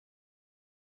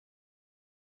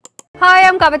Hi,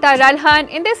 I'm Kavita Ralhan.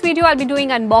 In this video, I'll be doing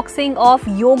unboxing of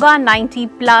Yoga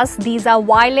 90+. These are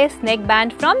wireless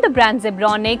neckband from the brand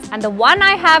Zebronics, and the one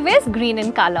I have is green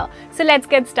in color. So let's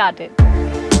get started.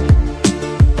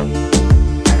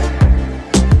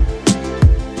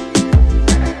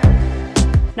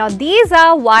 Now these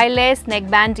are wireless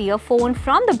neckband earphone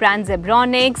from the brand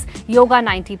Zebronics Yoga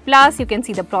 90+. You can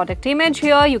see the product image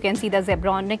here. You can see the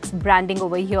Zebronics branding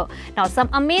over here. Now some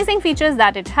amazing features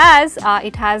that it has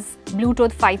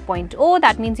Bluetooth 5.0.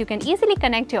 That means you can easily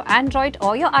connect your Android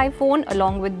or your iPhone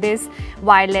along with this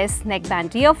wireless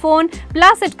neckband earphone.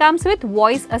 Plus it comes with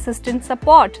voice assistant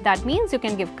support. That means you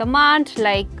can give command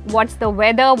like what's the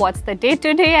weather, what's the date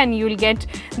today, and you'll get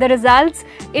the results.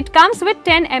 It comes with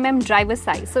 10 mm driver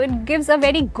size. So it gives a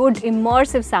very good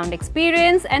immersive sound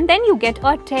experience, and then you get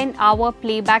a 10-hour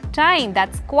playback time.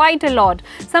 That's quite a lot.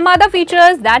 Some other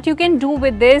features that you can do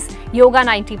with this Yoga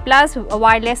 90+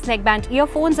 wireless neckband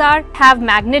earphones have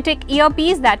magnetic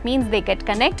earpiece. That means they get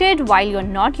connected while you're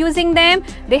not using them.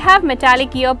 They have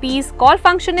metallic earpiece, call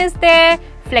function is there.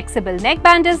 Flexible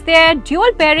neckband is there,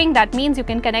 dual pairing, that means you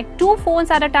can connect two phones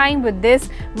at a time with this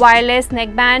wireless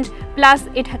neckband. Plus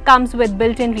it comes with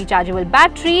built-in rechargeable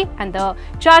battery, and the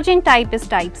charging type is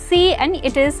type C, and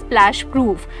it is splash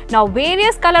proof. Now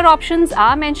various color options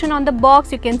are mentioned on the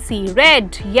box. You can see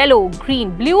red, yellow,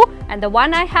 green, blue, and the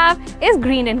one I have is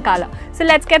green in color. So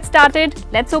let's get started.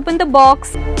 Let's open the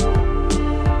box.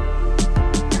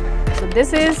 So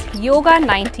this is Yoga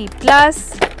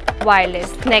 90+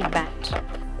 wireless neckband.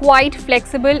 Quite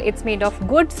flexible. It's made of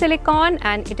good silicone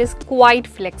and it is quite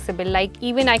flexible, like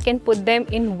even I can put them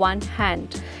in one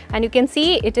hand. And you can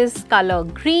see it is color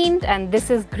green, and this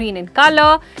is green in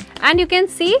color. And you can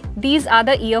see these are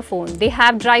the earphones. They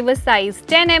have driver size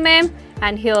 10 mm,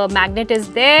 and here magnet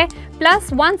is there,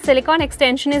 plus one silicone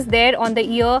extension is there on the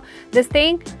ear. This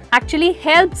thing actually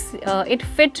helps it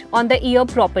fit on the ear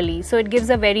properly, so it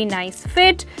gives a very nice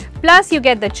fit. Plus you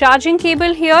get the charging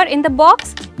cable here in the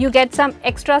box. You get some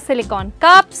extra silicone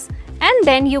cups, and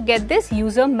then you get this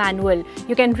user manual.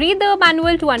 You can read the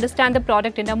manual to understand the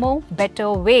product in a more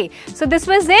better way. So this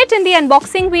was it in the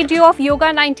unboxing video of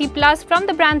Yoga 90+ from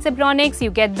the brand Zebronics.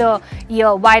 You get the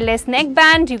ear wireless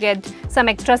neckband, you get some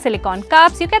extra silicone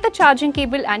cups, you get the charging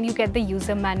cable, and you get the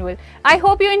user manual. I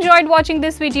hope you enjoyed watching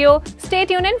this video. Stay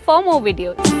tuned in for more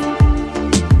videos.